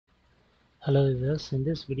Hello viewers, in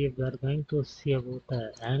this video we are going to see about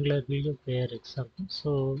Angular video player example.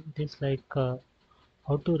 So it is like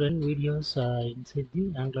how to run videos inside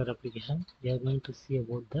the Angular application. We are going to see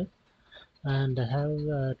about that, and I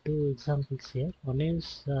have two examples here. One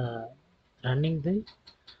is running the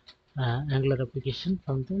Angular application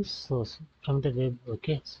from the source, from the web.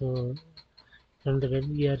 Okay, so from the web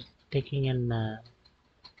we are taking an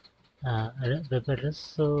web address.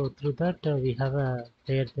 So through that we have a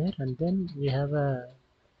player there, and then we have a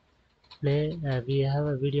we have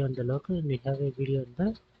a video on the local and we have a video on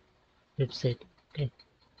the website. Okay,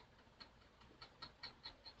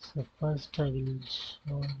 so first I will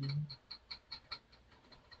show you.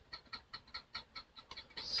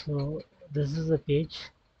 So this is a page.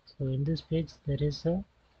 So in this page there is a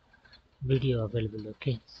video available.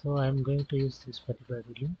 Okay, so I'm going to use this particular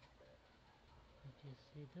video. If you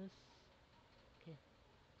see this, okay,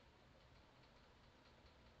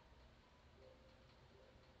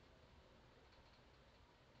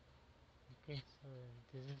 okay, so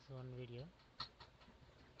this is one video.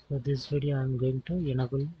 So this video I'm going to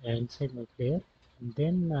enable inside my player, and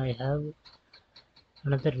then I have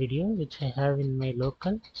another video which I have in my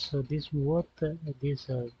local. So these both these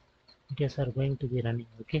videos are going to be running.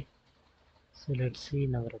 Okay, so let's see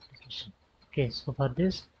in our application. Okay, so for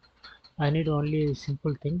this I need only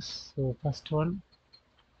simple things. So first one,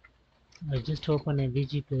 I just open a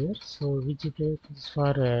VG player. So VG player is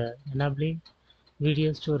for enabling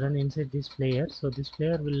videos to run inside this player. So this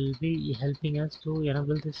player will be helping us to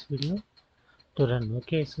enable this video to run.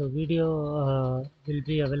 Okay, so video will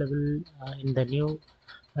be available in the new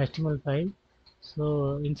HTML file.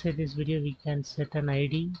 So inside this video we can set an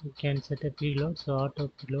ID, we can set a preload, so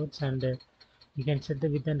auto preloads, and you can set the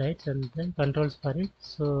width and height and then controls for it.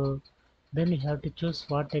 So then you have to choose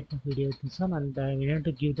what type of video this one, and we need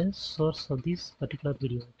to give the source of this particular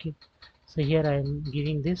video. Okay, so here I am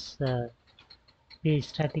giving this page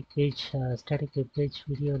static web page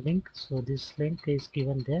video link. So this link is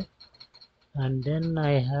given there, and then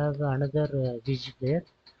I have another VG player.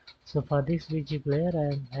 So for this VG player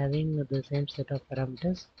I am having the same set of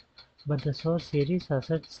parameters, but the source here is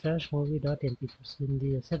asset/movie.mp4. So in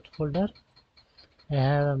the asset folder I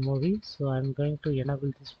have a movie, so I'm going to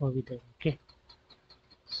enable this movie there. Okay,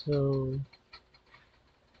 so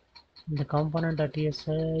in the component.ts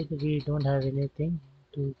side we don't have anything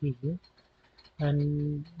to be here,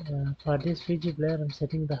 and for this VG player I'm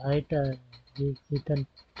setting the height with a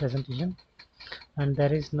presentation, and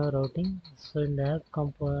there is no routing. So in the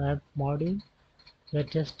app module we are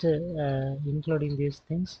just including these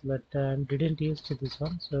things, but didn't use this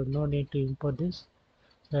one, so no need to import this.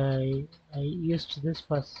 I used this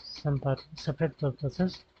for some separate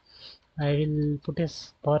purposes. I will put a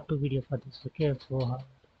part 2 video for this. Okay, for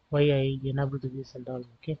why I enabled this and all.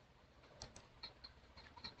 Okay,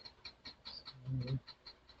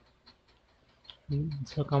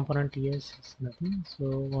 so component yes is nothing,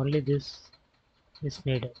 so only this is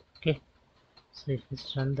needed. Okay, so if you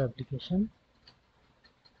run the application,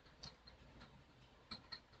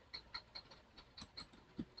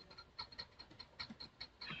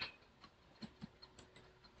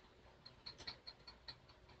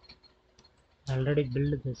 I already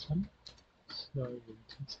built this one, so I will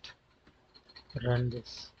just run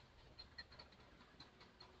this.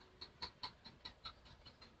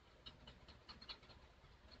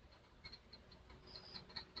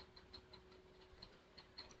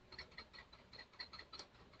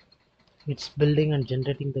 It's building and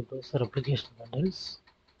generating the browser application bundles.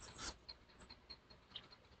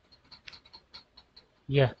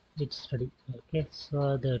 Yeah, it's ready. Okay,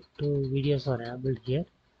 so the two videos are enabled here.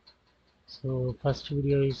 So first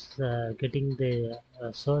video is getting the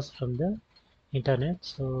source from the internet,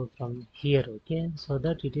 so from here. Okay, so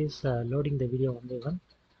that it is loading the video one by one,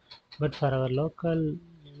 but for our local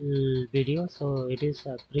video, so it is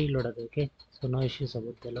preloaded. Okay, so no issues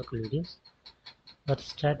about the local videos, but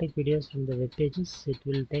static videos from the web pages, it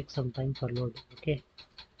will take some time for load. Okay,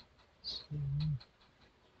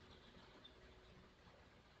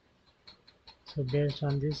 so based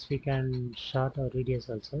on this we can short our videos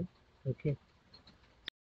also. Okay,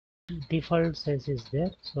 default size is there,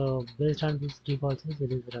 so based on this default size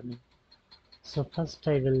it is running. So first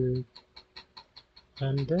I will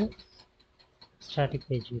run the static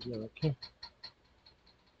page video. Okay,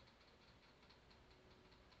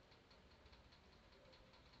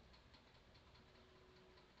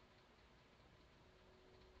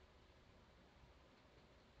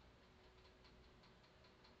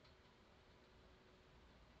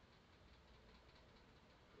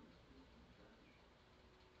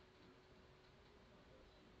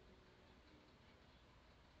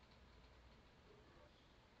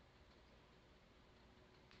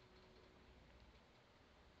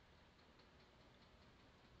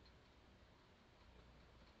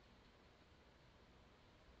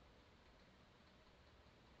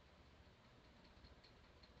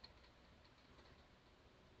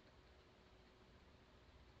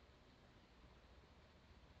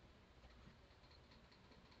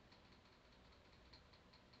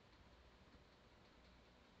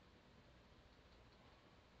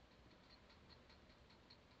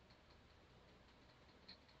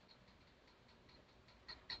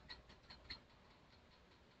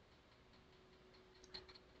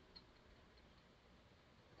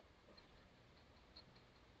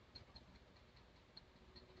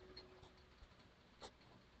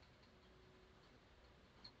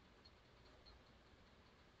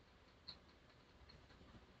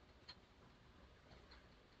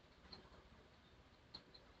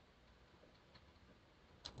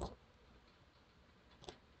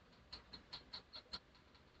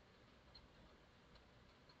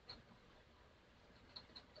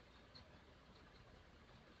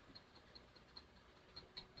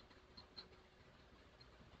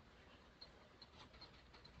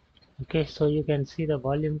 Okay, so you can see the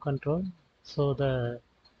volume control, so the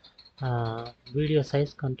video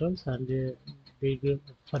size controls, and they give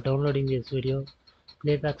for downloading this video,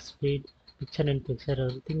 playback speed, picture in picture,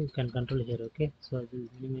 everything you can control here. Okay, so I will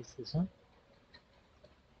minimize this one.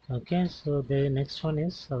 Okay, so the next one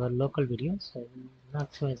is our local video, so I will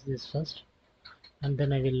maximize this first and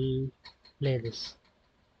then I will play this.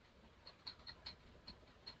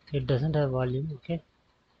 It doesn't have volume. Okay,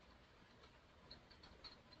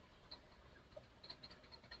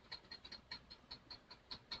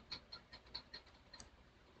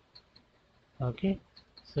 okay,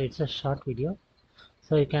 so it's a short video,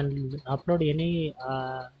 so you can upload any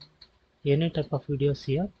type of videos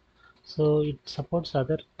here. So it supports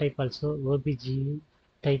other type also, obj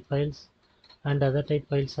type files and other type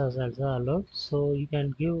files are also allowed. So you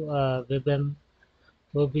can give webm,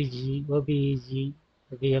 obg, obeg,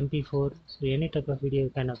 the mp4, so any type of video you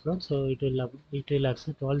can upload, so it will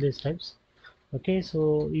accept all these types. Okay,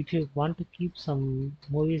 so if you want to keep some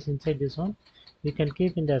movies inside this one, you can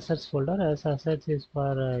keep in the assets folder, as assets is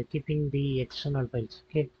for keeping the external files.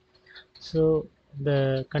 Okay, so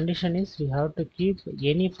the condition is we have to keep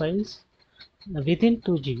any files within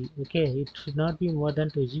 2 GB. Okay, it should not be more than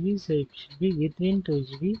 2 GB, so it should be within 2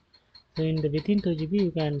 GB. So in the within 2 GB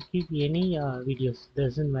you can keep any videos,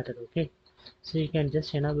 doesn't matter. Okay, so you can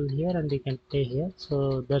just enable here and you can play here,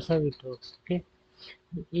 so that's how it works. Okay,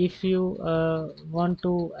 if you want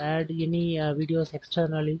to add any videos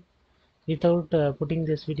externally without putting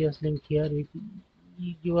this videos link here, if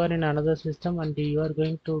you are in another system and you are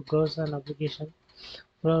going to browse an application,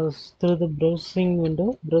 browse through the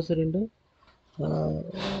browser window, uh,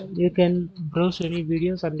 you can browse any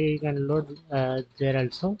videos and you can load there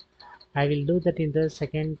also. I will do that in the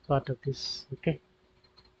second part of this. Okay,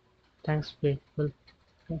 thanks people.